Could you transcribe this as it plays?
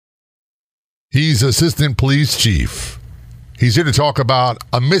He's assistant police chief. He's here to talk about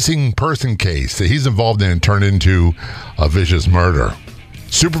a missing person case that he's involved in and turned into a vicious murder.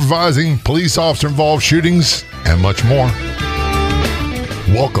 Supervising police officer involved shootings and much more.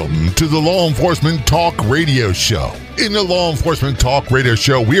 Welcome to the Law Enforcement Talk Radio Show. In the Law Enforcement Talk Radio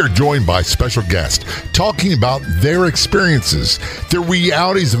Show, we are joined by special guests talking about their experiences, the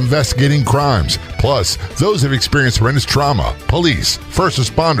realities of investigating crimes, plus those who have experienced horrendous trauma. Police, first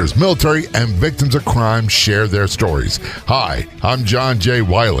responders, military, and victims of crime share their stories. Hi, I'm John J.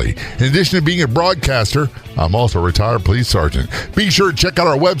 Wiley. In addition to being a broadcaster, I'm also a retired police sergeant. Be sure to check out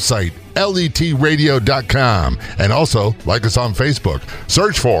our website, letradio.com, and also like us on Facebook.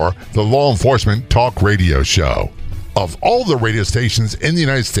 Search for the Law Enforcement Talk Radio Show. Of all the radio stations in the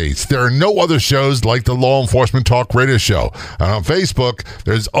United States, there are no other shows like the Law Enforcement Talk Radio Show. And on Facebook,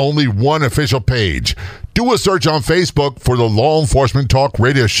 there's only one official page. Do a search on Facebook for the Law Enforcement Talk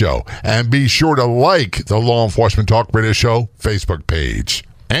Radio Show, and be sure to like the Law Enforcement Talk Radio Show Facebook page.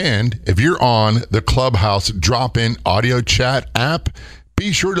 And if you're on the Clubhouse drop-in audio chat app,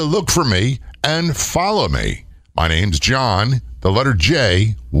 be sure to look for me and follow me. My name's John, the letter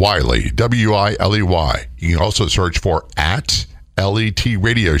J, Wiley, W-I-L-E-Y. You can also search for @LET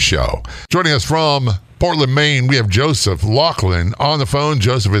Radio Show. Joining us from Portland, Maine, we have Joseph Laughlin on the phone.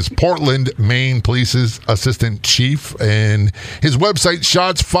 Joseph is Portland, Maine Police's Assistant Chief, and his website,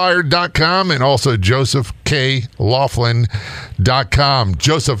 shotsfired.com, and also josephklaughlin.com.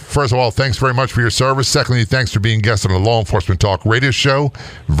 Joseph, first of all, thanks very much for your service. Secondly, thanks for being guest on the Law Enforcement Talk Radio Show.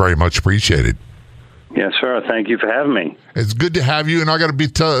 Very much appreciated. Yes, sir. Thank you for having me. It's good to have you, and I got to be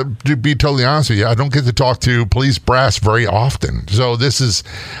totally honest with you. I don't get to talk to police brass very often, so this is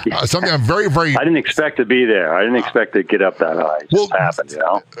something I'm very. I didn't expect to be there. I didn't expect to get up that high. It just happened, you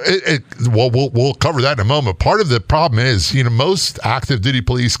know. We'll cover that in a moment. Part of the problem is, most active duty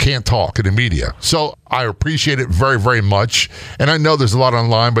police can't talk in the media, so I appreciate it very, very much. And I know there's a lot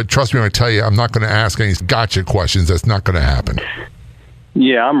online, but trust me when I tell you, I'm not going to ask any gotcha questions. That's not going to happen.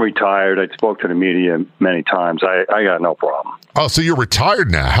 Yeah, I'm retired. I spoke to the media many times. I got no problem. Oh, so you're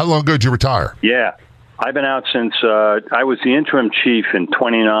retired now. How long ago did you retire? Yeah. I've been out since I was the interim chief in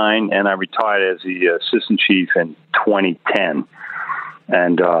 29, and I retired as the assistant chief in 2010.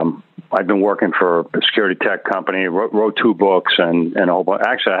 And I've been working for a security tech company, wrote 2 books, and a whole bunch.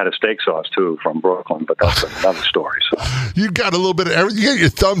 Actually, I had a steak sauce, too, from Brooklyn, but that's another story. So. You've got a little bit of everything. You got your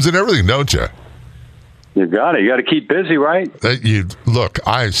thumbs and everything, don't you? You got it. You got to keep busy, right? Look,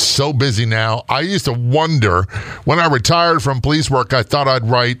 I'm so busy now. I used to wonder, when I retired from police work, I thought I'd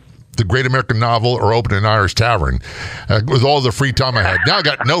write the Great American Novel or open an Irish tavern with all the free time I had. Now I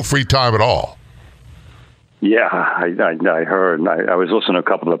got no free time at all. Yeah, I heard. I was listening to a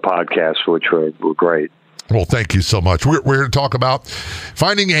couple of the podcasts, which were great. Well, thank you so much. We're here to talk about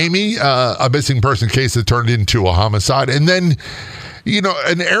finding Amy, a missing person case that turned into a homicide. And then,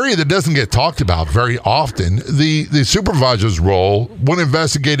 an area that doesn't get talked about very often, the supervisor's role when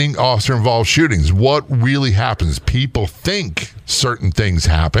investigating officer-involved shootings. What really happens? People think certain things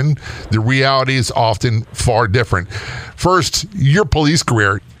happen. The reality is often far different. First, your police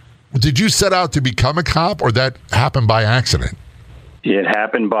career. Did you set out to become a cop, or that happened by accident? It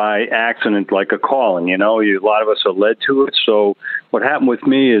happened by accident, like a calling. A lot of us are led to it. So what happened with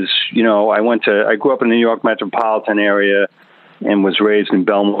me is, I grew up in the New York metropolitan area and was raised in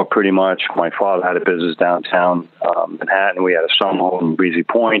Belmore pretty much. My father had a business downtown Manhattan. We had a summer home in Breezy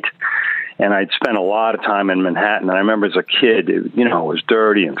Point. And I'd spent a lot of time in Manhattan. And I remember as a kid, it was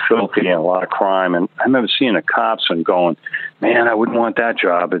dirty and filthy and a lot of crime. And I remember seeing the cops and going, man, I wouldn't want that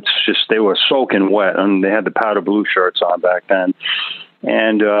job. It's just, they were soaking wet. And they had the powder blue shirts on back then.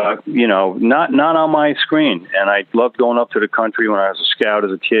 And, not on my screen. And I loved going up to the country when I was a scout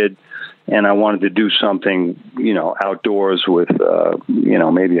as a kid. And I wanted to do something, outdoors with,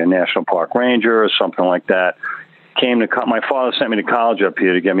 maybe a national park ranger or something like that. My father sent me to college up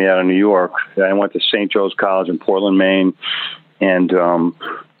here to get me out of New York. I went to St. Joe's College in Portland, Maine. And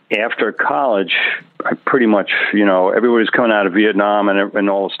after college, I pretty much, everybody's coming out of Vietnam and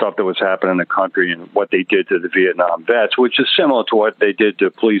all the stuff that was happening in the country and what they did to the Vietnam vets, which is similar to what they did to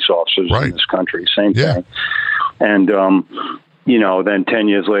police officers in this country. Same thing. And, then 10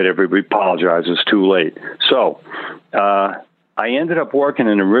 years later, everybody apologizes too late. So I ended up working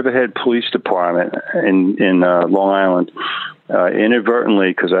in the Riverhead Police Department in Long Island inadvertently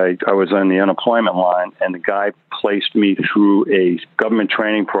because I was on the unemployment line, and the guy placed me through a government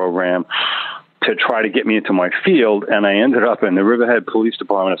training program to try to get me into my field, and I ended up in the Riverhead Police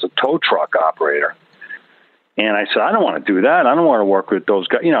Department as a tow truck operator. And I said, I don't want to do that. I don't want to work with those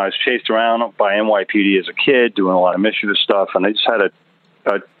guys. I was chased around by NYPD as a kid, doing a lot of mischievous stuff, and I just had a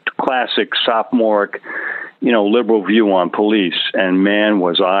classic sophomoric, liberal view on police. And man,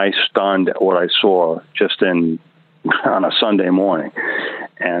 was I stunned at what I saw just on a Sunday morning.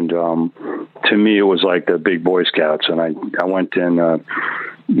 And to me, it was like the big Boy Scouts. And I went in, a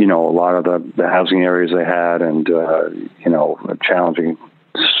lot of the housing areas they had, and challenging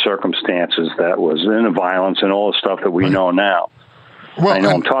circumstances that was in the violence and all the stuff that we know now. Well, I know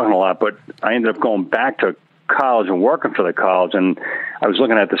I'm talking a lot, but I ended up going back to college and working for the college, and I was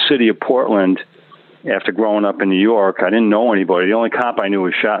looking at the city of Portland after growing up in New York. I didn't know anybody. The only cop I knew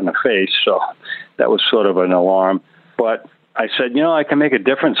was shot in the face, so that was sort of an alarm. But I said, I can make a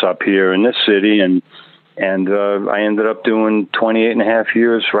difference up here in this city, and I ended up doing 28 and a half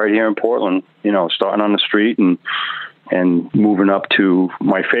years right here in Portland, starting on the street and moving up to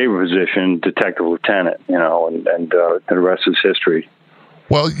my favorite position, detective lieutenant, and the rest is history.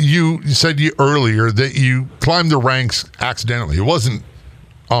 Well, you said earlier that you climbed the ranks accidentally. It wasn't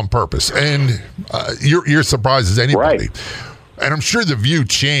on purpose, and you're surprised as anybody. Right. And I'm sure the view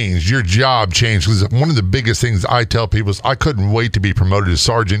changed, your job changed, because one of the biggest things I tell people is I couldn't wait to be promoted to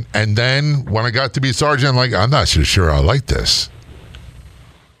sergeant. And then when I got to be sergeant, I'm not so sure I like this.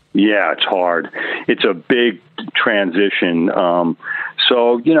 Yeah, it's hard. It's a big transition.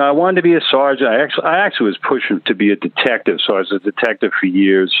 So, I wanted to be a sergeant. I actually was pushing to be a detective. So I was a detective for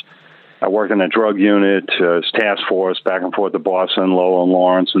years. I worked in a drug unit, task force, back and forth to Boston, Lowell, and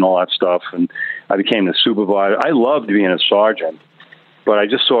Lawrence, and all that stuff. And I became the supervisor. I loved being a sergeant, but I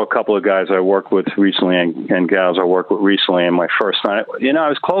just saw a couple of guys I worked with recently and gals I worked with recently. And my first night, I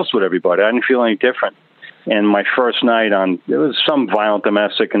was close with everybody. I didn't feel any different. And my first night there was some violent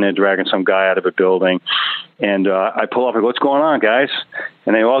domestic, and they're dragging some guy out of a building. And I pull up and go, "What's going on, guys?"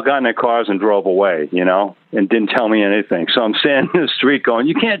 And they all got in their cars and drove away, and didn't tell me anything. So I'm standing in the street going,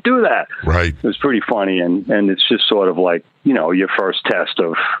 "You can't do that." Right. It was pretty funny. And it's just sort of like, your first test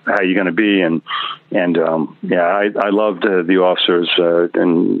of how you're going to be. And I loved the officers,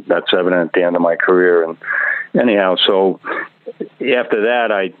 and that's evident at the end of my career. And anyhow, so after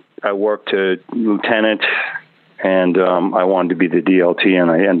that, I worked to lieutenant, and I wanted to be the DLT,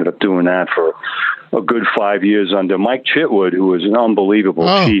 and I ended up doing that for a good 5 years under Mike Chitwood, who was an unbelievable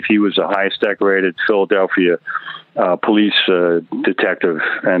chief. He was the highest decorated Philadelphia police detective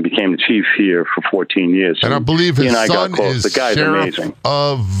and became the chief here for 14 years. And I believe his son is the guy's sheriff amazing.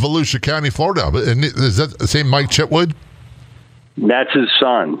 Of Volusia County, Florida. And is that the same Mike Chitwood? That's his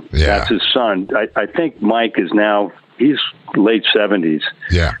son. Yeah. That's his son. I think Mike is now... He's late 70s.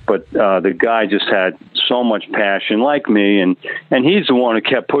 Yeah. But the guy just had so much passion, like me, and he's the one who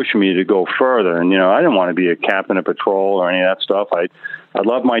kept pushing me to go further. And, I didn't want to be a captain of patrol or any of that stuff. I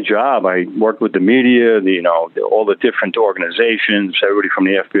loved my job. I worked with the media, all the different organizations, everybody from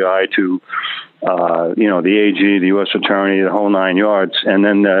the FBI to, the AG, the U.S. Attorney, the whole 9 yards. And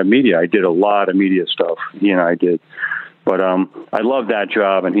then the media. I did a lot of media stuff. I did. But I loved that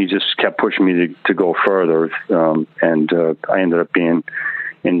job, and he just kept pushing me to go further. And I ended up being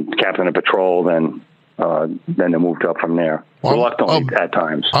in captain of patrol, then I moved up from there. Reluctantly at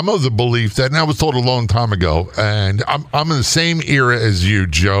times. I'm of the belief that, and I was told a long time ago, and I'm in the same era as you,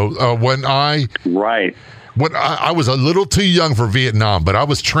 Joe. When I was a little too young for Vietnam, but I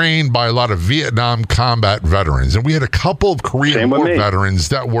was trained by a lot of Vietnam combat veterans. And we had a couple of Korean War veterans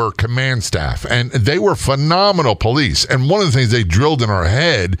that were command staff, and they were phenomenal police. And one of the things they drilled in our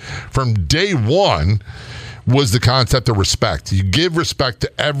head from day one was the concept of respect. You give respect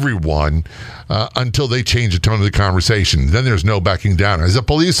to everyone until they change the tone of the conversation. Then there's no backing down. As a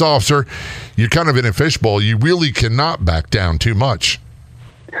police officer, you're kind of in a fishbowl. You really cannot back down too much.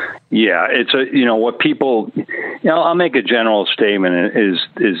 Yeah, it's what people, I'll make a general statement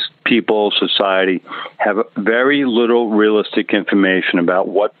is people, society have very little realistic information about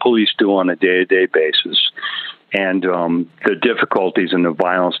what police do on a day-to-day basis and the difficulties and the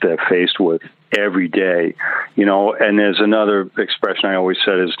violence they're faced with every day. And there's another expression I always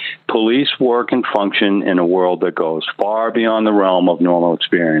said is police work and function in a world that goes far beyond the realm of normal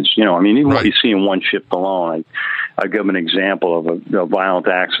experience. Even what you see in one shift alone, I give an example of a violent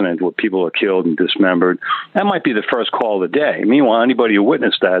accident where people are killed and dismembered. That might be the first call of the day. Meanwhile, anybody who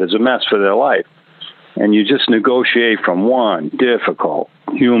witnessed that is a mess for their life. And you just negotiate from one difficult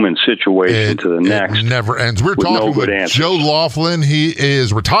human situation to the next. It never ends. We're talking with Joe Laughlin. He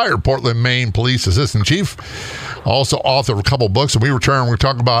is retired Portland, Maine Police Assistant Chief, also author of a couple books. And we're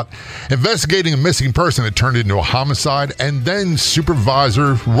talking about investigating a missing person that turned into a homicide, and then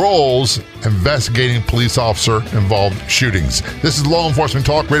supervisor roles investigating police officer involved shootings. This is Law Enforcement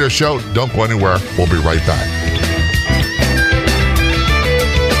Talk Radio Show. Don't go anywhere. We'll be right back.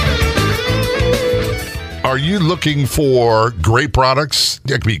 All Are you looking for great products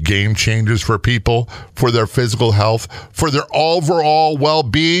that could be game changers for people, for their physical health, for their overall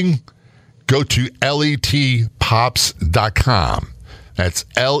well-being? Go to letpops.com. That's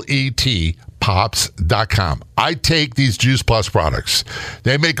letpops.com. I take these Juice Plus products.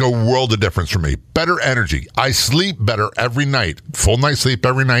 They make a world of difference for me. Better energy. I sleep better every night. Full night sleep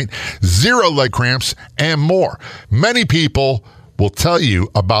every night. 0 leg cramps and more. Many people will tell you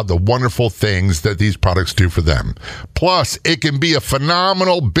about the wonderful things that these products do for them. Plus, it can be a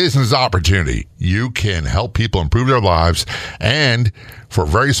phenomenal business opportunity. You can help people improve their lives, and for a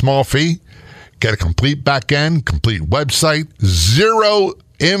very small fee, get a complete back end, complete website, 0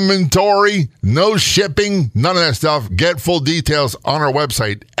 inventory, no shipping, none of that stuff. Get full details on our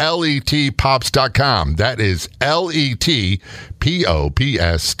website, letpops.com. That is letpops.com.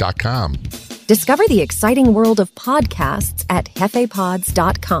 Discover the exciting world of podcasts at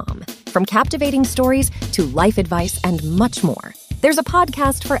jefepods.com. From captivating stories to life advice and much more. There's a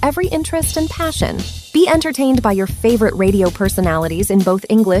podcast for every interest and passion. Be entertained by your favorite radio personalities in both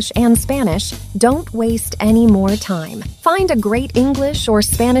English and Spanish. Don't waste any more time. Find a great English or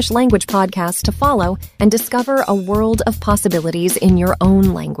Spanish language podcast to follow and discover a world of possibilities in your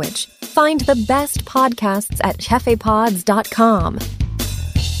own language. Find the best podcasts at jefepods.com.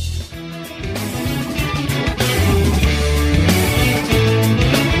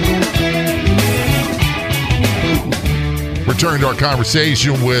 Returning to our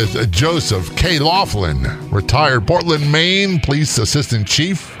conversation with Joseph K. Laughlin, retired Portland, Maine Police Assistant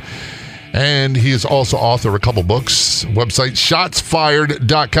Chief. And he is also author of a couple books. Website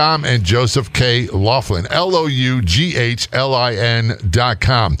shotsfired.com and Joseph K. Laughlin,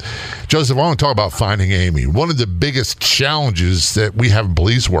 LOUGHLIN.com. Joseph, I want to talk about Finding Amy. One of the biggest challenges that we have in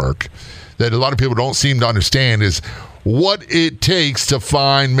police work that a lot of people don't seem to understand is what it takes to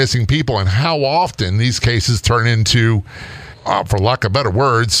find missing people and how often these cases turn into, for lack of better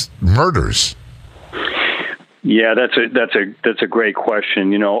words, murders. Yeah, that's a great question.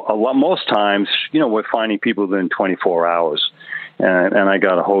 Most times, we're finding people within 24 hours. And I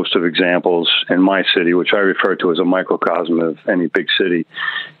got a host of examples in my city, which I refer to as a microcosm of any big city,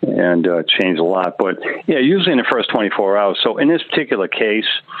 and changed a lot. But yeah, usually in the first 24 hours. So in this particular case,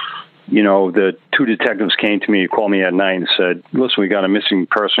 the 2 detectives came to me, called me at night and said, listen, we got a missing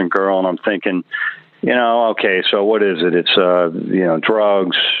person girl. And I'm thinking, okay, so what is it? It's,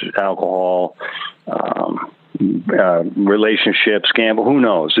 drugs, alcohol, relationships, gamble, who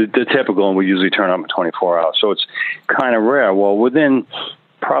knows? The typical, and we usually turn up in 24 hours. So it's kind of rare. Well, within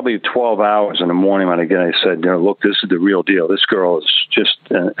probably 12 hours in the morning when I said, look, this is the real deal. This girl is just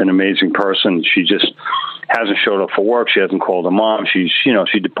an amazing person. She just hasn't showed up for work. She hasn't called her mom. She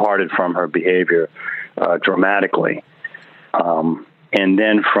departed from her behavior dramatically. And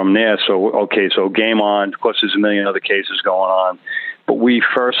then from there, so game on. Of course, there's a million other cases going on. But we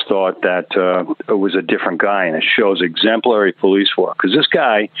first thought that it was a different guy, and it shows exemplary police work. Because this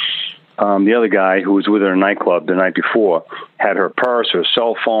guy, the other guy who was with her in a nightclub the night before, had her purse, her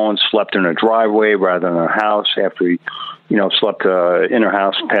cell phone, slept in her driveway rather than her house after he, slept in her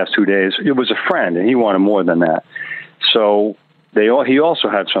house the past 2 days. It was a friend, and he wanted more than that. So he also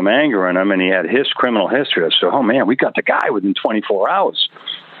had some anger in him, and he had his criminal history. So, oh, man, we got the guy within 24 hours.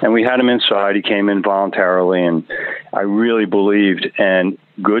 And we had him inside. He came in voluntarily, and I really believed. And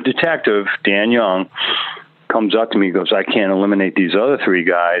good detective, Dan Young, comes up to me and goes, I can't eliminate these other 3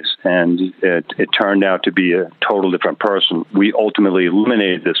 guys. And it turned out to be a total different person. We ultimately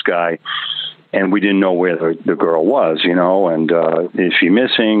eliminated this guy, and we didn't know where the girl was, and is she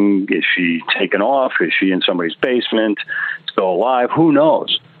missing? Is she taken off? Is she in somebody's basement, still alive? Who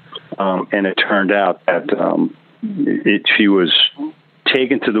knows? And it turned out that she was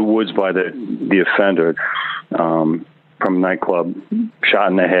taken to the woods by the offender from a nightclub, shot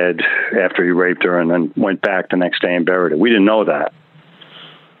in the head after he raped her, and then went back the next day and buried her. We didn't know that.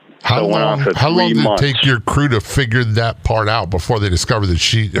 How long did it take your crew to figure that part out before they discovered that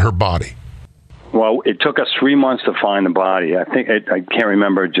her body? Well, it took us 3 months to find the body. I think I can't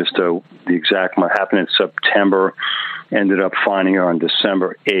remember just the exact what happened in September. Ended up finding her on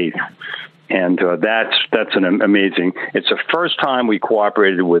December 8th. And that's an amazing. It's the first time we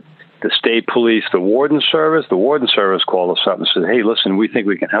cooperated with the state police, the warden service. The warden service called us up and said, hey, listen, we think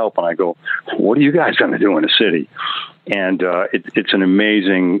we can help. And I go, what are you guys going to do in the city? And it's an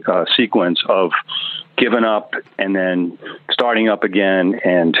amazing sequence of giving up and then starting up again,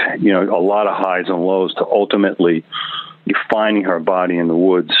 and a lot of highs and lows to ultimately finding her body in the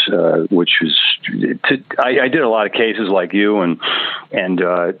woods, which was I did a lot of cases like you and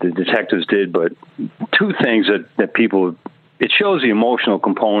the detectives did, but 2 things that people it shows the emotional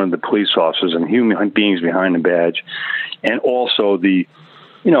component of the police officers and human beings behind the badge, and also the,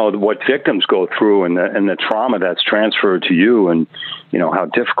 what victims go through and the trauma that's transferred to you, and how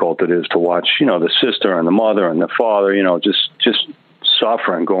difficult it is to watch the sister and the mother and the father just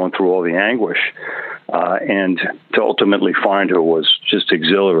suffering, going through all the anguish, and to ultimately find her was just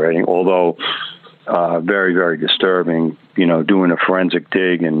exhilarating, although very, very disturbing, doing a forensic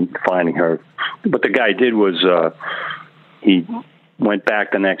dig and finding her. What the guy did was he went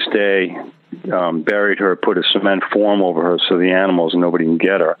back the next day, buried her, put a cement form over her so the animals, nobody can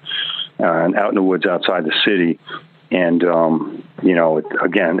get her, and out in the woods outside the city. And,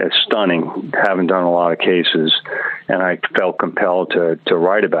 again, it's stunning. Haven't done a lot of cases, and I felt compelled to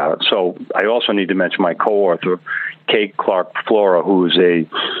write about it. So I also need to mention my co-author, Kate Clark Flora, who's a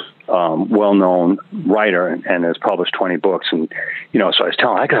well-known writer and has published 20 books. And, so I was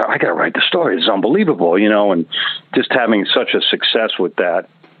telling her, I got to write the story. It's unbelievable, and just having such a success with that,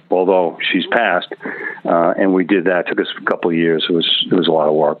 although she's passed, and we did that. It took us a couple of years. It was a lot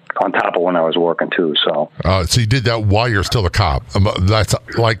of work on top of when I was working too. So you did that while you're still a cop. That's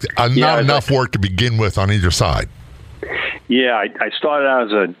like not enough work to begin with on either side. Yeah, I started out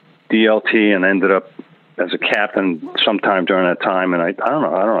as a DLT and ended up as a captain sometime during that time. And I don't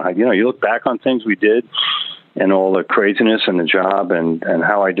know. You look back on things we did and all the craziness and the job and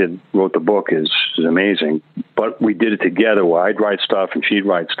how I wrote the book is amazing. But we did it together where I'd write stuff and she'd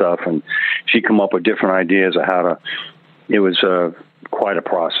write stuff and she'd come up with different ideas of how to. It was quite a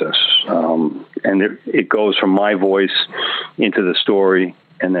process. And it goes from my voice into the story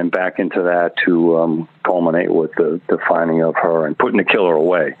and then back into that to culminate with the finding of her and putting the killer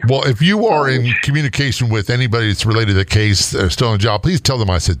away. Well, if you are in communication with anybody that's related to the case, still in the job, please tell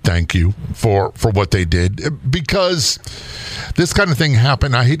them I said thank you for what they did, because this kind of thing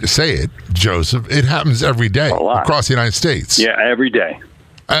happened. I hate to say it, Joseph, it happens every day across the United States. Yeah, every day.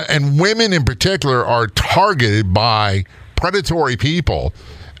 And women in particular are targeted by predatory people,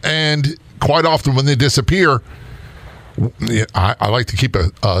 and quite often when they disappear, I like to keep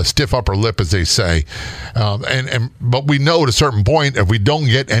a stiff upper lip, as they say, but we know at a certain point, if we don't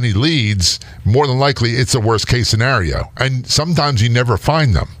get any leads, more than likely it's a worst case scenario, and sometimes you never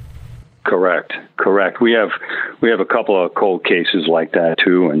find them. Correct. We have a couple of cold cases like that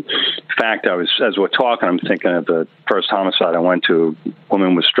too. And in fact, as we're talking, I'm thinking of the first homicide I went to. A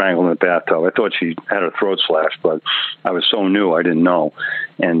woman was strangled in the bathtub. I thought she had her throat slashed, but I was so new I didn't know.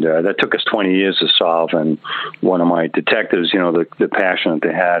 And that took us 20 years to solve. And one of my detectives, the passion that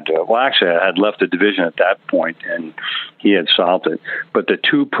they had. Actually, I had left the division at that point, and he had solved it. But the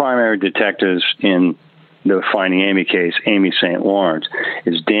two primary detectives in the Finding Amy case, Amy St. Lawrence,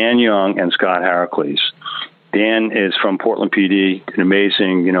 is Dan Young and Scott Heracles. Dan is from Portland PD, an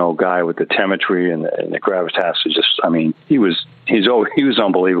amazing, guy with the telemetry and the gravitas. He was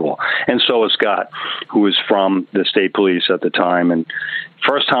unbelievable. And so is Scott, who was from the state police at the time. And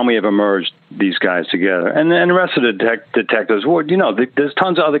first time we ever merged these guys together. And then the rest of the detectives, there's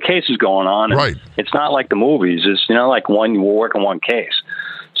tons of other cases going on. Right. It's not like the movies. It's, like we're working one case.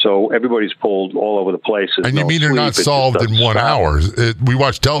 So everybody's pulled all over the place. And you mean they're not solved in 1 hour? We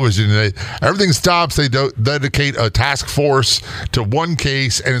watch television, and everything stops. They dedicate a task force to one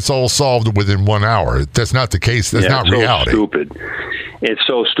case, and it's all solved within 1 hour. That's not the case. That's not reality. It's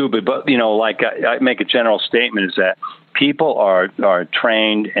so stupid. But, I make a general statement is that people are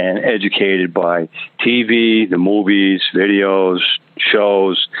trained and educated by TV, the movies, videos,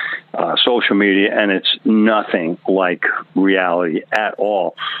 shows, social media, and it's nothing like reality at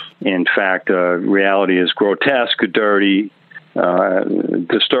all. In fact, reality is grotesque, dirty,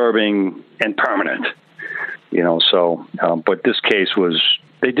 disturbing, and permanent. But this case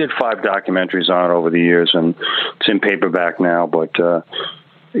they did 5 documentaries on it over the years, and it's in paperback now, but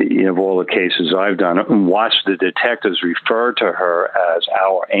of all the cases I've done and watched the detectives refer to her as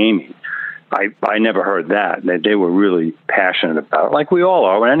our Amy, I never heard that. They were really passionate about it, like we all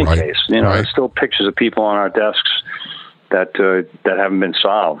are in any case. There's still pictures of people on our desks that haven't been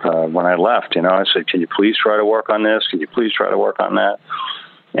solved. When I left, I said, can you please try to work on this? Can you please try to work on that?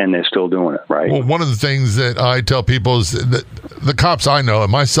 And they're still doing it, right? Well, one of the things that I tell people is that the cops I know,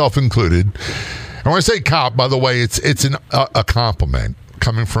 and myself included, and when I say cop, by the way, it's a compliment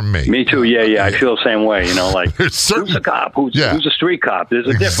coming from me. Me too. Yeah. I feel the same way. Who's a cop? Who's a street cop? There's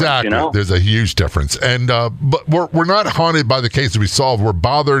a difference. There's a huge difference. And but we're not haunted by the cases we solved. We're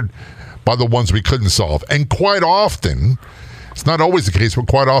bothered by the ones we couldn't solve. And quite often, It's not always the case, but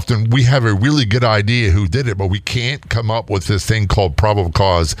quite often we have a really good idea who did it, but we can't come up with this thing called probable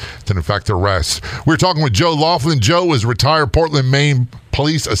cause to effect arrest. We're talking with Joe Laughlin. Joe is retired Portland, Maine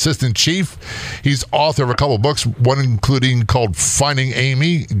police assistant chief. He's author of a couple of books, one including called Finding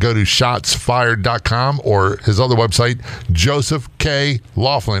Amy. Go to shotsfired.com or his other website, Joseph K.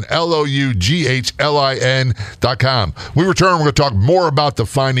 Laughlin, LOUGHLIN.com. When we return, we're going to talk more about the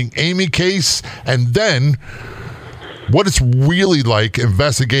Finding Amy case and then what it's really like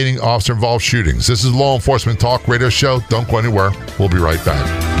investigating officer-involved shootings. This is Law Enforcement Talk Radio Show. Don't go anywhere. We'll be right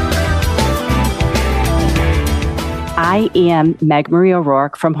back. I am Meg Marie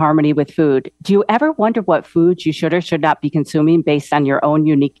O'Rourke from Harmony with Food. Do you ever wonder what foods you should or should not be consuming based on your own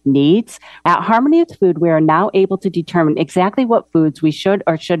unique needs? At Harmony with Food, we are now able to determine exactly what foods we should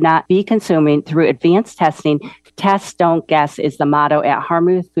or should not be consuming through advanced testing. Test, don't guess is the motto at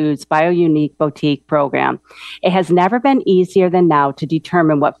Harmony with Food's BioUnique Boutique program. It has never been easier than now to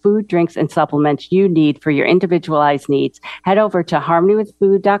determine what food, drinks, and supplements you need for your individualized needs. Head over to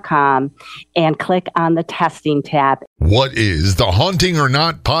harmonywithfood.com and click on the testing tab. What is the Haunting or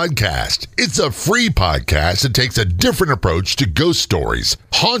Not podcast? It's a free podcast that takes a different approach to ghost stories,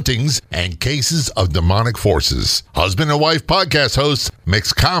 hauntings, and cases of demonic forces. Husband and wife podcast hosts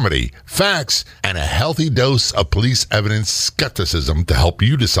mix comedy, facts, and a healthy dose of police evidence skepticism to help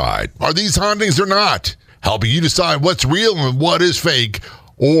you decide, are these hauntings or not? Helping you decide what's real and what is fake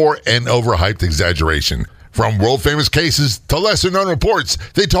or an overhyped exaggeration. From world-famous cases to lesser-known reports,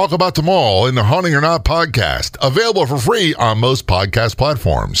 they talk about them all in the Haunting or Not podcast, available for free on most podcast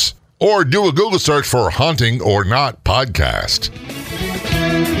platforms. Or do a Google search for Haunting or Not podcast.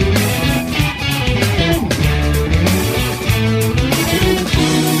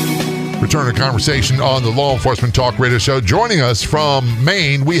 Return to conversation on the Law Enforcement Talk Radio Show. Joining us from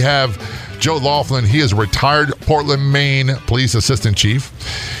Maine, we have Joe Laughlin. He is a retired Portland, Maine police assistant chief.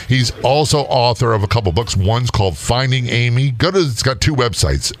 He's also author of a couple books. One's called Finding Amy. It's got two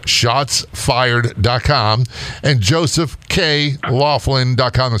websites, shotsfired.com and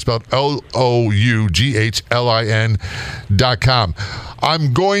josephklaughlin.com. It's spelled LOUGHLIN.com.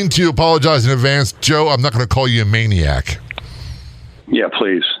 I'm going to apologize in advance. Joe, I'm not going to call you a maniac. Yeah,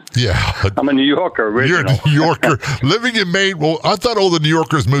 please. Yeah. I'm a New Yorker original. You're a New Yorker. Living in Maine. Well, I thought all the New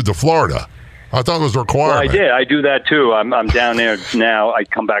Yorkers moved to Florida. I thought it was a requirement. Well, I did. I do that too. I'm down there now. I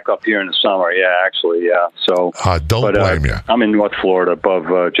come back up here in the summer. Yeah, actually, yeah. So don't blame you. I'm in North Florida, above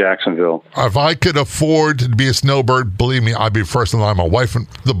Jacksonville. If I could afford to be a snowbird, believe me, I'd be first in line. My wife and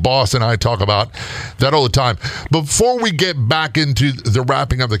the boss and I talk about that all the time. Before we get back into the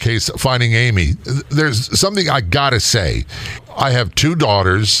wrapping of the case, Finding Amy, there's something I gotta say. I have two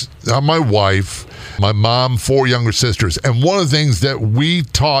daughters. I'm my wife. My mom, 4 younger sisters. And one of the things that we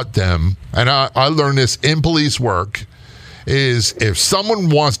taught them, and I learned this in police work, is if someone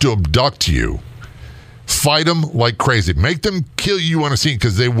wants to abduct you, fight them like crazy. Make them kill you on a scene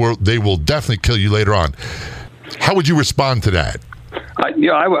because they will definitely kill you later on. How would you respond to that?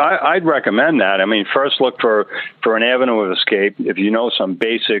 I'd recommend that. I mean, first look for an avenue of escape. If you know some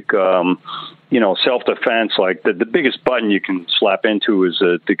basic self-defense, like the biggest button you can slap into is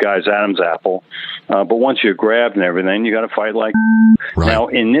the guy's Adam's apple. But once you're grabbed and everything, you got to fight like. Right. Now,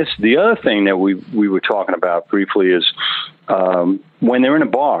 the other thing that we were talking about briefly is when they're in a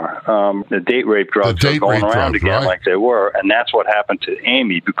bar, the date rape drugs are going around again, right? Like they were, and that's what happened to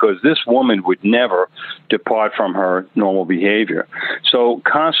Amy because this woman would never depart from her normal behavior. So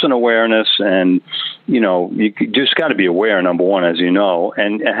constant awareness, and you just got to be aware. Number one, as you know,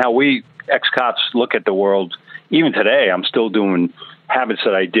 and how we ex-cops look at the world. Even today, I'm still doing habits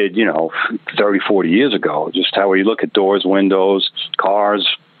that I did, 30, 40 years ago. Just how we look at doors, windows, cars,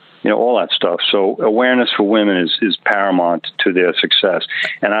 all that stuff. So awareness for women is paramount to their success.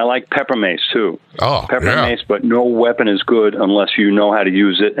 And I like pepper mace, too. Oh, pepper mace, but no weapon is good unless you know how to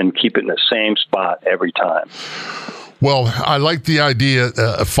use it and keep it in the same spot every time. Well, I like the idea,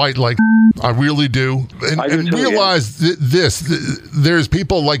 a fight like I really do. And realize there's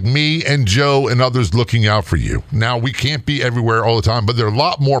people like me and Joe and others looking out for you. Now, we can't be everywhere all the time, but there are a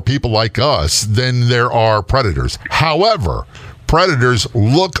lot more people like us than there are predators. However, predators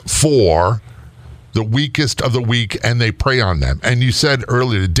look for the weakest of the weak, and they prey on them. And you said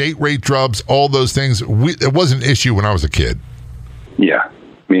earlier, date rape drugs, all those things, it was an issue when I was a kid. Yeah,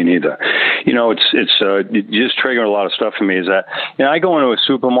 me neither. it's just triggering a lot of stuff for me. Is that I go into a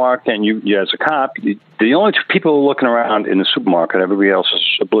supermarket and you as a cop, the only two people looking around in the supermarket, everybody else is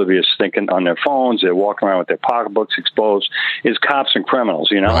oblivious, thinking on their phones, they're walking around with their pocketbooks exposed, is cops and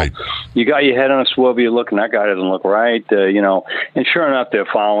criminals. Right. You got your head on a swivel, you're looking, that guy doesn't look right, and sure enough, they're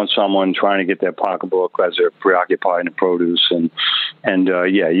following someone trying to get their pocketbook as they're preoccupied in the produce, and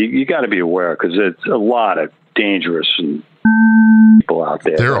you got to be aware, because it's a lot of dangerous and people out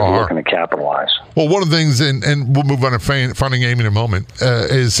there that are looking to capitalize. Well, one of the things, and we'll move on to Finding Amy in a moment,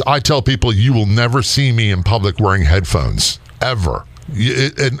 is I tell people you will never see me in public wearing headphones, ever.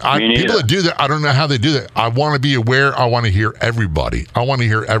 People that do that, I don't know how they do that. I want to be aware. I want to hear everybody. I want to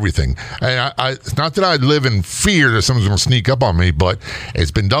hear everything. And it's not that I live in fear that someone's going to sneak up on me, but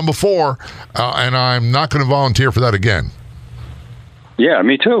it's been done before, and I'm not going to volunteer for that again. Yeah,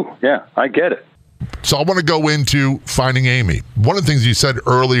 me too. Yeah, I get it. So I want to go into Finding Amy. One of the things you said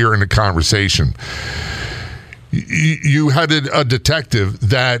earlier in the conversation, you had a detective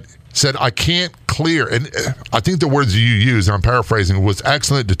that said, I can't clear, and I think the words you used, and I'm paraphrasing, was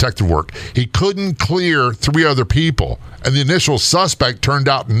excellent detective work. He couldn't clear 3 other people, and the initial suspect turned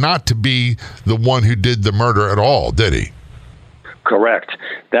out not to be the one who did the murder at all, did he? Correct.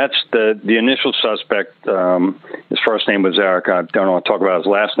 That's the initial suspect. His first name was Eric. I don't want to talk about his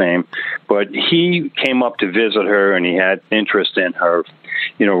last name, but he came up to visit her, and he had interest in her,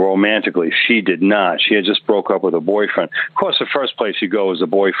 romantically. She did not. She had just broke up with her boyfriend. Of course, the first place you go is the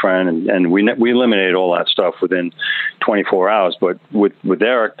boyfriend, and we eliminated all that stuff within 24 hours. But with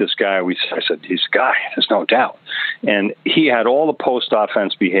Eric, this guy, I said, he's a guy. There's no doubt. And he had all the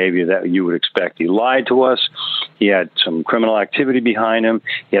post-offense behavior that you would expect. He lied to us. He had some criminal activity behind him.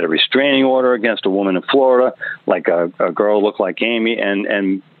 He had a restraining order against a woman in Florida, like a girl looked like Amy,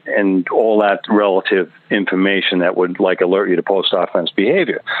 and all that relative information that would alert you to post-offense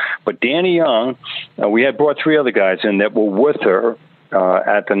behavior. But Danny Young, we had brought 3 other guys in that were with her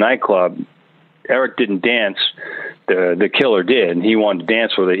at the nightclub. Eric didn't dance. The killer did, and he wanted to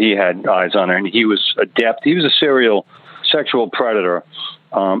dance with her. He had eyes on her, and he was adept. He was a serial sexual predator,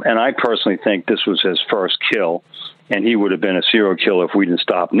 and I personally think this was his first kill, and he would have been a serial killer if we didn't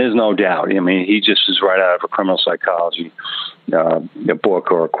stop. And there's no doubt. I mean, he just is right out of a criminal psychology a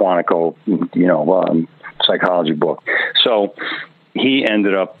book or a Quantico, psychology book. So he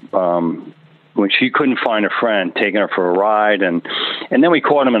ended up, when she couldn't find a friend, taking her for a ride, and then we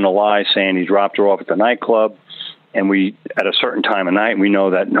caught him in a lie, saying he dropped her off at the nightclub. And we, at a certain time of night, we know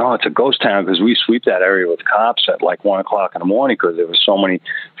that, no, it's a ghost town, because we sweep that area with cops at 1 o'clock in the morning, because there were so many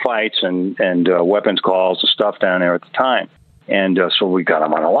fights and weapons calls and stuff down there at the time. And so we got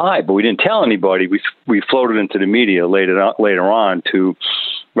him on a lie, but we didn't tell anybody. We floated into the media later on to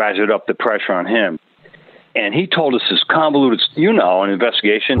ratchet up the pressure on him. And he told us this convoluted, an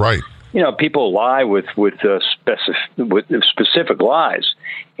investigation. Right. People lie with specific lies.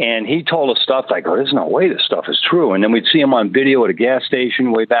 And he told us stuff like, there's no way this stuff is true. And then we'd see him on video at a gas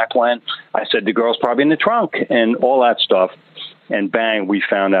station way back when. I said, the girl's probably in the trunk, and all that stuff. And bang, we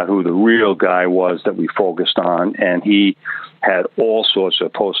found out who the real guy was that we focused on. And he had all sorts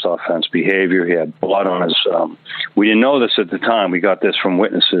of post-offense behavior. He had blood on his... we didn't know this at the time. We got this from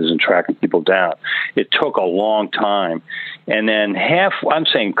witnesses and tracking people down. It took a long time. And then I'm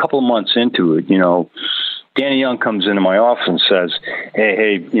saying a couple of months into it, Danny Young comes into my office and says,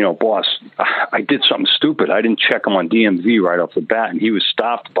 hey, boss, I did something stupid. I didn't check him on DMV right off the bat. And he was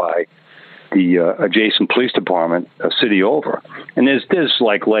stopped by the adjacent police department a city over. And there's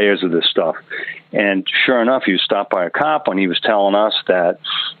layers of this stuff. And sure enough, he was stopped by a cop when he was telling us that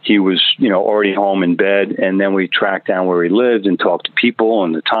he was, already home in bed. And then we tracked down where he lived and talked to people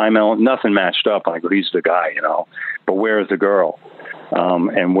and the time element. Nothing matched up. I go, he's the guy, but where is the girl?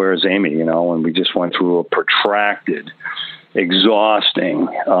 And where's Amy, and we just went through a protracted, exhausting,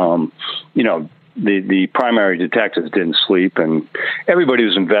 the primary detectives didn't sleep, and everybody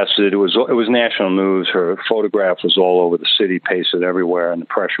was invested. It was national news. Her photograph was all over the city, pasted everywhere, and the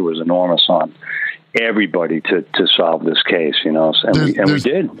pressure was enormous on everybody to solve this case, and we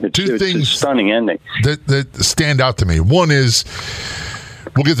did. It's a stunning ending that stand out to me. One is,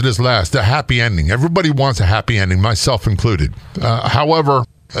 we'll get to this last, the happy ending. Everybody wants a happy ending, myself included. However,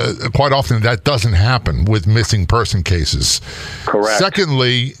 quite often that doesn't happen with missing person cases. Correct.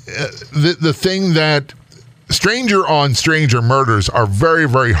 Secondly, the thing that stranger on stranger murders are very,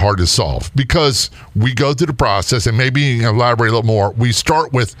 very hard to solve, because we go through the process, and maybe elaborate a little more. We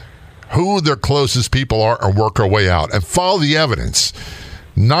start with who their closest people are and work our way out and follow the evidence.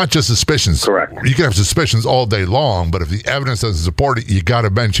 Not just suspicions. Correct. You can have suspicions all day long, but if the evidence doesn't support it, you got to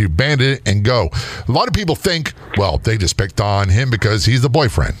eventually abandon it and go. A lot of people think, well, they just picked on him because he's the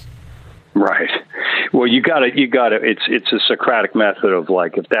boyfriend. Right. Well, you got to. It's a Socratic method of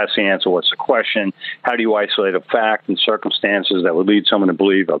like, if that's the answer, what's the question? How do you isolate a fact and circumstances that would lead someone to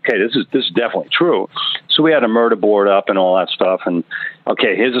believe, okay, this is definitely true. So we had a murder board up and all that stuff, and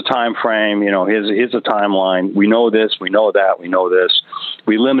okay, here's a time frame. Here's a timeline. We know this. We know that. We know this.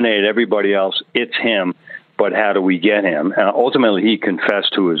 We eliminated everybody else. It's him. But how do we get him? And ultimately, he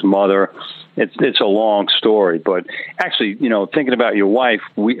confessed to his mother. It's a long story, but actually, thinking about your wife,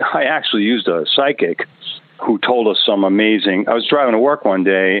 I actually used a psychic who told us some amazing. I was driving to work one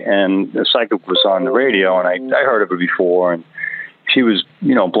day, and the psychic was on the radio, and I heard of her before, and she was,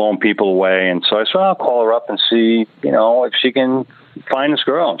 blowing people away. And so I said, I'll call her up and see, if she can find this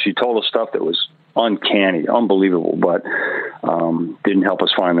girl. And she told us stuff that was uncanny, unbelievable, but didn't help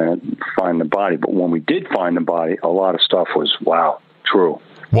us find the body. But when we did find the body, a lot of stuff was, wow, true.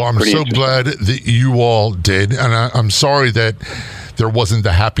 Well, I'm so glad that you all did, and I'm sorry that there wasn't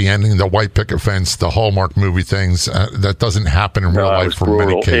the happy ending, the white picket fence, the Hallmark movie things. That doesn't happen in real life for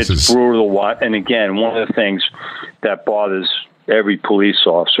many cases. It's brutal. And again, one of the things that bothers every police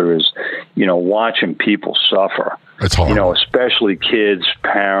officer is, watching people suffer. It's hard. Especially kids,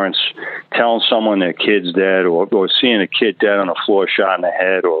 parents, telling someone their kid's dead, or seeing a kid dead on the floor, shot in the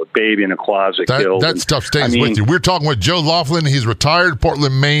head, or a baby in a closet killed. That stuff stays with you. We're talking with Joe Laughlin. He's retired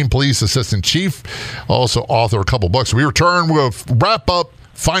Portland, Maine Police Assistant Chief, also author of a couple books. We return. We'll wrap up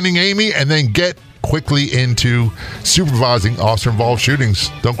Finding Amy and then get quickly into supervising officer-involved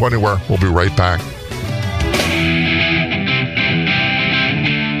shootings. Don't go anywhere. We'll be right back.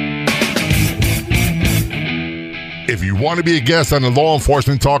 If you want to be a guest on the Law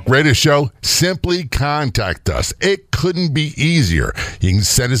Enforcement Talk Radio Show, simply contact us. It couldn't be easier. You can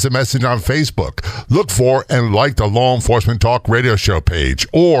send us a message on Facebook. Look for and like the Law Enforcement Talk Radio Show page,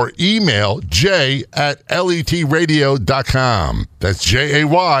 or email jay@letradio.com. That's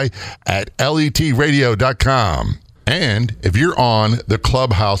JAY@letradio.com. And if you're on the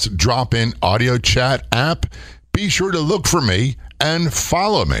Clubhouse drop-in audio chat app, be sure to look for me and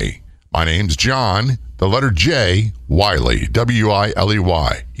follow me. My name's John, the letter J, Wiley,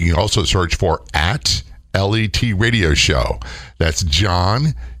 Wiley. You can also search for @LET Radio Show. That's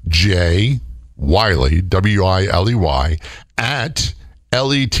John J. Wiley, Wiley, @LET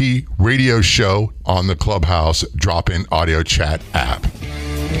Radio Show on the Clubhouse drop-in audio chat app.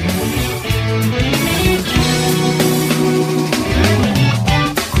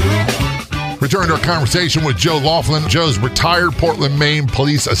 Return to our conversation with Joe Laughlin. Joe's retired Portland, Maine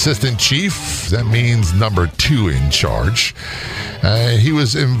Police Assistant Chief. That means number 2 in charge. He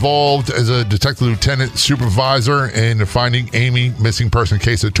was involved as a detective lieutenant supervisor in the Finding Amy missing person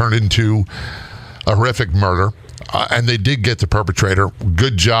case that turned into a horrific murder. And they did get the perpetrator.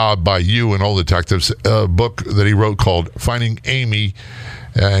 Good job by you and all detectives. A book that he wrote called Finding Amy.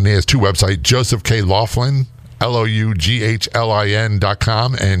 And he has 2 websites, Joseph K. Laughlin,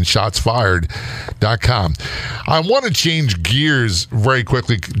 LOUGHLIN.com and shotsfired.com. I want to change gears very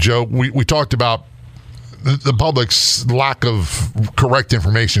quickly, Joe. We talked about the public's lack of correct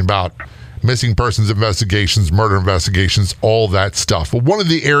information about missing persons investigations, murder investigations, all that stuff. But one of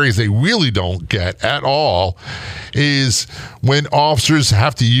the areas they really don't get at all is when officers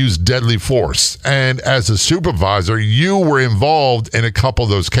have to use deadly force. And as a supervisor, you were involved in a couple of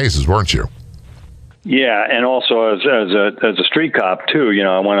those cases, weren't you? Yeah, and also as a street cop too,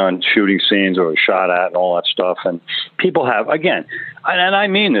 I went on shooting scenes or was shot at and all that stuff. And people have, again, and I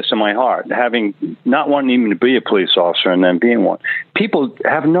mean this in my heart, having not wanting even to be a police officer and then being one, people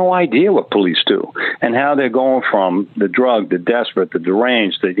have no idea what police do and how they're going from the drug, the desperate, the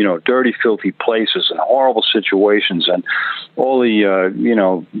deranged, the dirty, filthy places and horrible situations and all the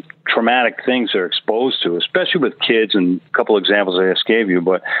traumatic things they're exposed to, especially with kids, and a couple of examples I just gave you.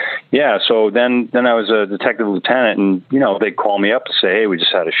 But yeah, so then I was a detective lieutenant, and they'd call me up to say, hey, we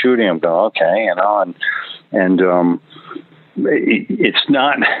just had a shooting. I'm going, okay, and it's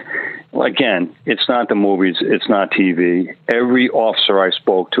not, again, it's not the movies, it's not TV. Every officer I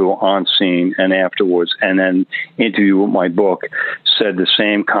spoke to on scene and afterwards, and then interview with my book, said the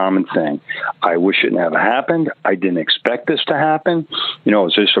same common thing. I wish it never happened. I didn't expect this to happen. It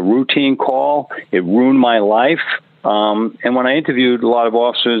was just a routine call. It ruined my life. And when I interviewed a lot of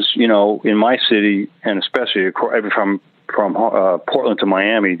officers, in my city, and especially from Portland to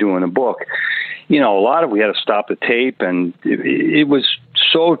Miami doing the book, a lot of we had to stop the tape, and it was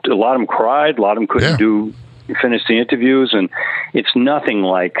so, a lot of them cried, a lot of them couldn't finish the interviews, and it's nothing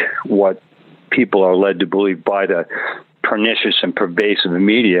like what people are led to believe by the pernicious and pervasive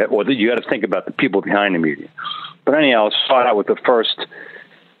media, or that you got to think about the people behind the media. But anyhow, I'll start out with the first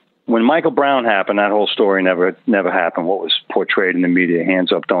when Michael Brown happened, that whole story never happened. What was portrayed in the media,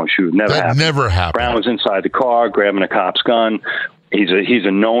 hands up, don't shoot, never happened. Brown was inside the car grabbing a cop's gun. He's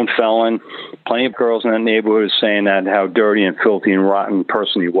a known felon. Plenty of girls in that neighborhood are saying that, how dirty and filthy and rotten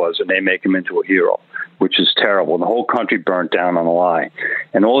person he was, and they make him into a hero, which is terrible. The whole country burnt down on a lie.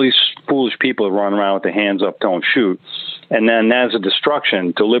 And all these foolish people are running around with their hands up, don't shoot. And then there's a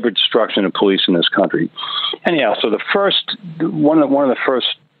deliberate destruction of police in this country. Anyhow, so one of the first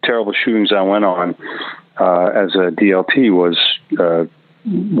terrible shootings I went on as a DLP was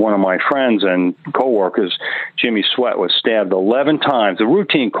one of my friends and coworkers, Jimmy Sweat, was stabbed 11 times. A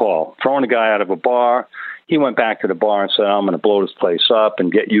routine call, throwing a guy out of a bar. He went back to the bar and said, I'm going to blow this place up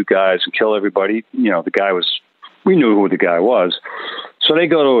and get you guys and kill everybody. We knew who the guy was. So they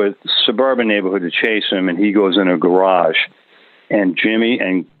go to a suburban neighborhood to chase him, and he goes in a garage. And Jimmy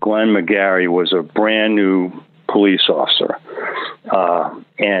and Glenn McGarry was a brand new police officer.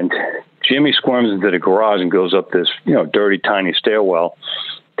 And Jimmy squirms into the garage and goes up this, dirty, tiny stairwell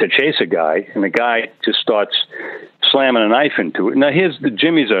to chase a guy, and the guy just starts slamming a knife into it. Now,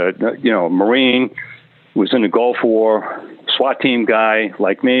 Jimmy's a Marine, was in the Gulf War, SWAT team guy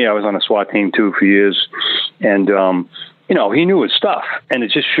like me. I was on a SWAT team too for years, and he knew his stuff. And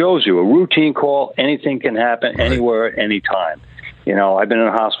it just shows you a routine call. Anything can happen anywhere, at any time. I've been in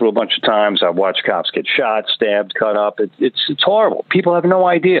a hospital a bunch of times. I've watched cops get shot, stabbed, cut up. It's horrible. People have no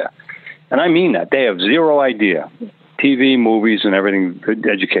idea. And I mean that. They have zero idea. TV, movies, and everything could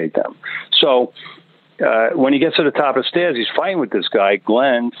educate them. So when he gets to the top of the stairs, he's fighting with this guy.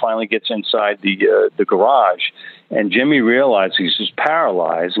 Glenn finally gets inside the garage, and Jimmy realized he's just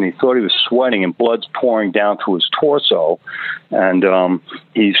paralyzed, and he thought he was sweating, and blood's pouring down through his torso. And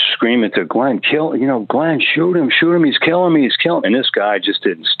he's screaming to Glenn, Glenn, shoot him, he's killing me. And this guy just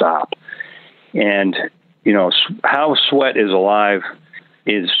didn't stop. And, how Sweat is alive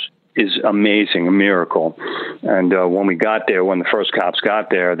is amazing, a miracle. And when the first cops got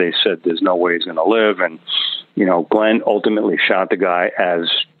there, they said there's no way he's going to live. And, Glenn ultimately shot the guy as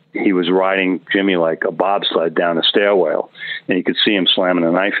he was riding Jimmy like a bobsled down a stairwell. And you could see him slamming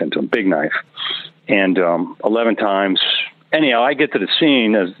a knife into him, big knife. And 11 times. Anyhow, I get to the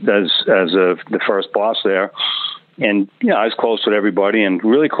scene as the first boss there. And, I was close with everybody and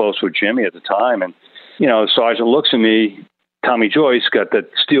really close with Jimmy at the time. And, the sergeant looks at me. Tommy Joyce got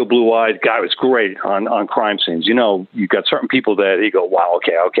that steel blue-eyed guy, was great on crime scenes. You've got certain people that he go, wow,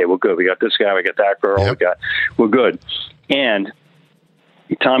 okay, we're good. We got this guy, we got that girl, yep. We're good. And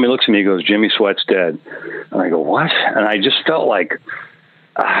Tommy looks at me, he goes, Jimmy Sweat's dead. And I go, what? And I just felt like,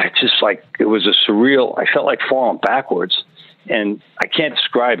 it was a surreal, I felt like falling backwards. And I can't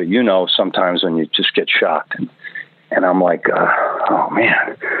describe it, sometimes when you just get shocked. And I'm like, oh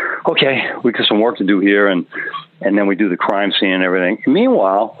man, okay, we got some work to do here. And then we do the crime scene and everything. And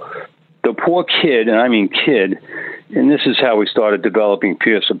meanwhile, the poor kid, and I mean kid, and this is how we started developing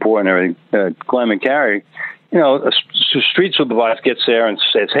peer support and everything, Glenn McGarry, a street supervisor gets there and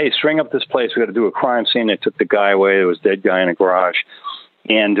says, hey, string up this place. We got to do a crime scene. They took the guy away. There was a dead guy in a garage.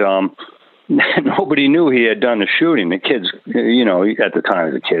 And nobody knew he had done the shooting. The kid's, at the time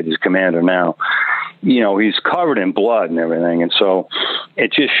he was a kid, he's commander now. He's covered in blood and everything. And so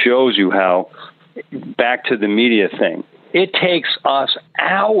it just shows you how, back to the media thing, it takes us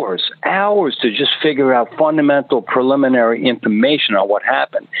hours to just figure out fundamental preliminary information on what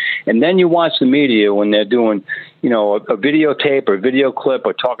happened. And then you watch the media when they're doing, a videotape or video clip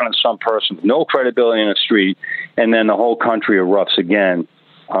or talking to some person with no credibility in the street, and then the whole country erupts again.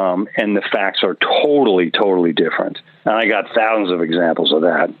 And the facts are totally, totally different. And I got thousands of examples of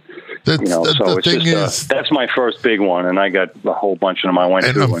that. That's my first big one, and I got a whole bunch of them I went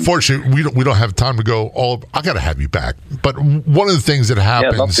to. And unfortunately, we don't have time to go all. I got to have you back. But one of the things that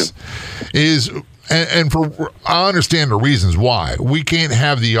happens is, and I understand the reasons why we can't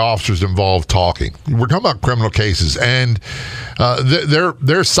have the officers involved talking. We're talking about criminal cases, and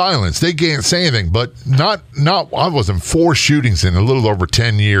they're silenced. They can't say anything. But not. I was in 4 shootings in a little over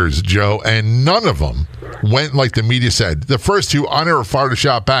 10 years, Joe, and none of them went like the media said. The first 2, I never fired a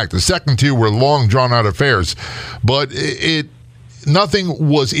shot back. The second 2 were long, drawn-out affairs. But nothing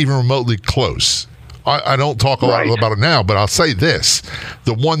was even remotely close. I don't talk a lot about it now, but I'll say this.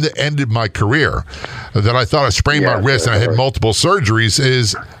 The one that ended my career, that I thought I sprained my wrist and I had multiple surgeries,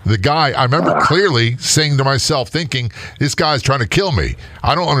 is the guy. I remember clearly saying to myself, thinking, this guy's trying to kill me.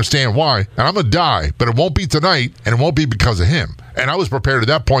 I don't understand why, and I'm going to die, but it won't be tonight, and it won't be because of him. And I was prepared at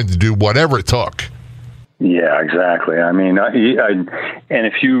that point to do whatever it took. Yeah, exactly. I mean, and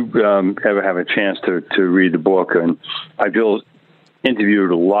if you ever have a chance to read the book, and I've interviewed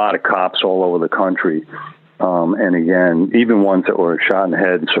a lot of cops all over the country, And again, even ones that were shot in the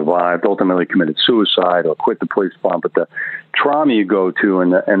head and survived, ultimately committed suicide or quit the police department. But the trauma you go to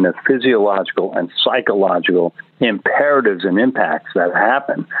and the physiological and psychological imperatives and impacts that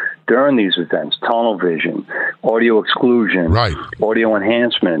happen during these events, tunnel vision, audio exclusion, right, audio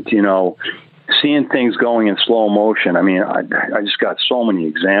enhancement, seeing things going in slow motion. I mean, I just got so many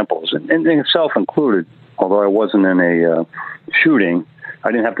examples, and self included, although I wasn't in a shooting.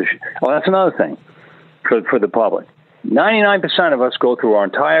 I didn't have to that's another thing for the public. 99% of us go through our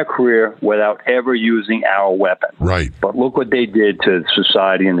entire career without ever using our weapon. Right. But look what they did to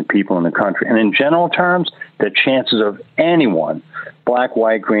society and the people in the country. And in general terms, the chances of anyone, black,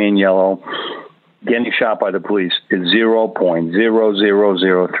 white, green, yellow, getting shot by the police is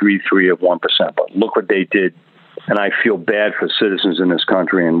 0.00033 of 1%. But look what they did. And I feel bad for citizens in this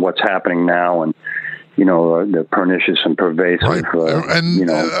country and what's happening now, and the pernicious and pervasive. Right.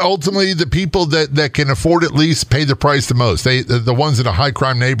 Ultimately, the people that can afford at least pay the price the most. The ones in the high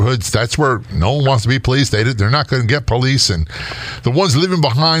crime neighborhoods, that's where no one wants to be police. They're not going to get police. And the ones living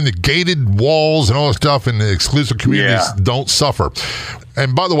behind the gated walls and all that stuff in the exclusive communities don't suffer.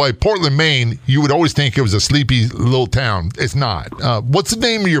 And by the way, Portland, Maine, you would always think it was a sleepy little town. It's not. What's the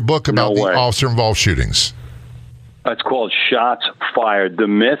name of your book about the officer-involved shootings? It's called Shots Fired: The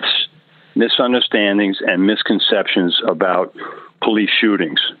Myths, Misunderstandings, and Misconceptions about Police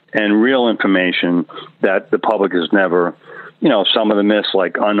Shootings, and real information that the public has never, some of the myths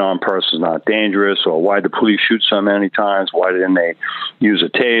like unarmed persons not dangerous, or why the police shoot so many times, why didn't they use a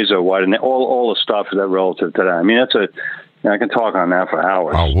taser, why didn't they, all the stuff that relative to that. I mean, I can talk on that for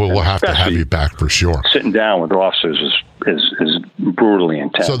hours. Oh, we'll have to have you back for sure. Sitting down with officers is brutally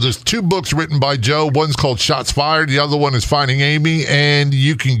intense. So there's two books written by Joe. One's called Shots Fired. The other one is Finding Amy. And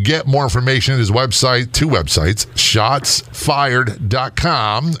you can get more information at his website, two websites,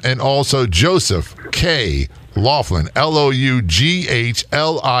 shotsfired.com, and also Joseph K. Laughlin,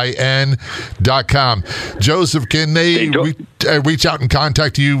 LOUGHLIN.com. Joseph, can they reach out and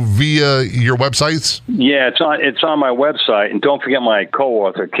contact you via your websites? Yeah, it's on my website. And don't forget my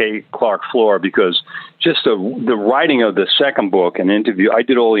co-author, Kate Clark Floor, because just the writing of the second book and interview, I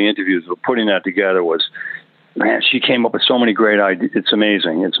did all the interviews, but putting that together was, man, she came up with so many great ideas. It's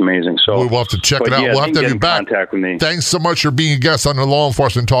amazing. So we'll have to check it out. We'll have to have you back. Contact with me. Thanks so much for being a guest on the Law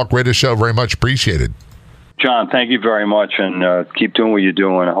Enforcement Talk Radio Show. Very much appreciated. John, thank you very much, and keep doing what you're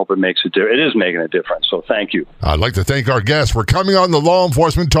doing. I hope it makes it is making a difference, so thank you. I'd like to thank our guests for coming on the Law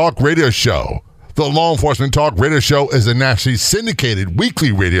Enforcement Talk Radio Show. The Law Enforcement Talk Radio Show is a nationally syndicated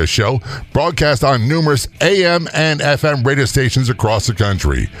weekly radio show broadcast on numerous AM and FM radio stations across the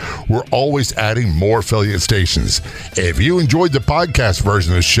country. We're always adding more affiliate stations. If you enjoyed the podcast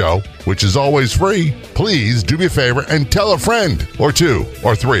version of the show, which is always free, please do me a favor and tell a friend or two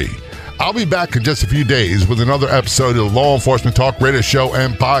or three. I'll be back in just a few days with another episode of the Law Enforcement Talk Radio Show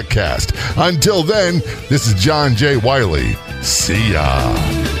and Podcast. Until then, this is John J. Wiley. See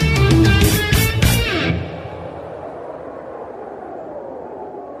ya.